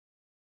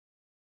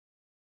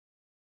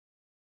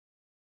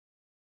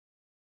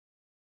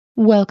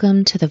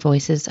Welcome to the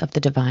Voices of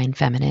the Divine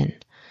Feminine,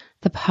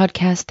 the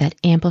podcast that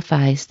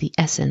amplifies the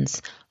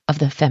essence of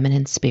the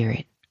feminine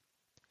spirit.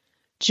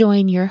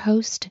 Join your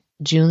host,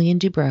 Julian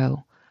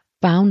Dubrow,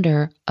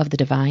 founder of the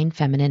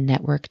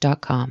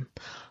DivineFeminineNetwork.com,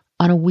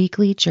 on a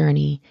weekly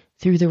journey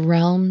through the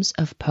realms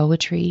of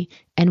poetry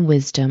and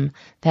wisdom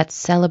that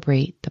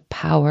celebrate the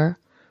power,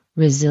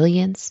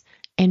 resilience,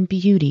 and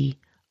beauty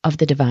of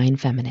the divine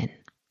feminine.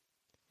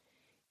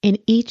 In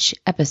each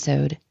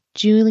episode,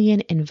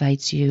 Julian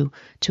invites you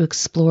to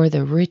explore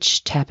the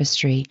rich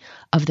tapestry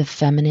of the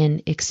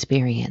feminine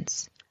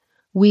experience,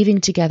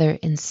 weaving together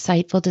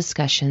insightful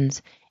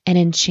discussions and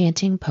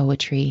enchanting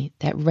poetry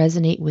that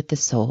resonate with the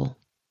soul.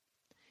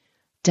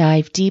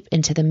 Dive deep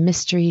into the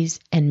mysteries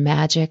and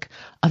magic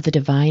of the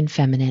divine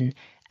feminine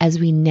as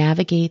we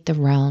navigate the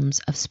realms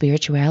of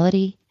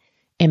spirituality,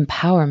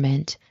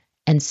 empowerment,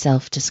 and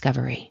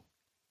self-discovery.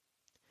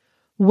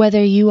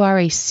 Whether you are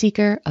a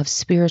seeker of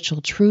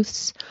spiritual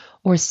truths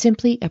or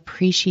simply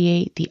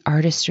appreciate the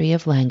artistry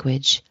of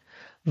language,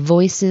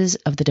 Voices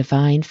of the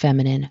Divine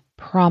Feminine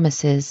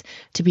promises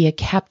to be a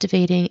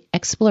captivating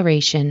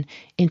exploration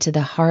into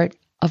the heart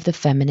of the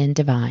feminine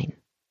divine.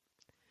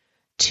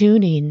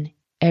 Tune in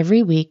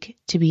every week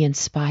to be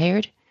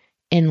inspired,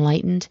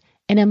 enlightened,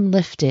 and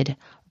uplifted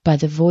by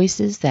the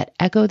voices that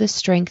echo the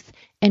strength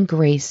and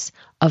grace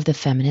of the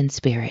feminine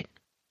spirit.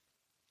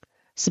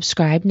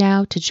 Subscribe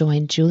now to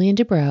join Julian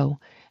Dubrow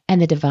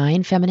and the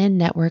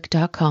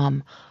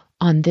DivineFeminineNetwork.com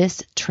on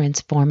this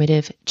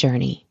transformative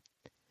journey.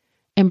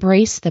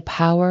 Embrace the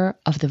power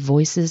of the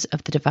Voices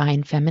of the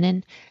Divine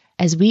Feminine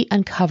as we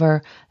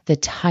uncover the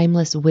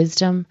timeless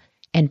wisdom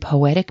and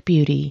poetic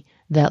beauty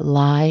that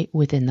lie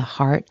within the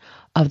heart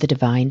of the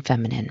divine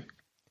feminine.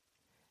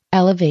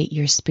 Elevate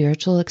your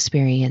spiritual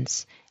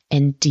experience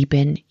and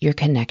deepen your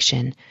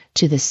connection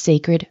to the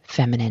sacred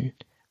feminine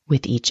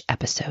with each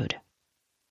episode.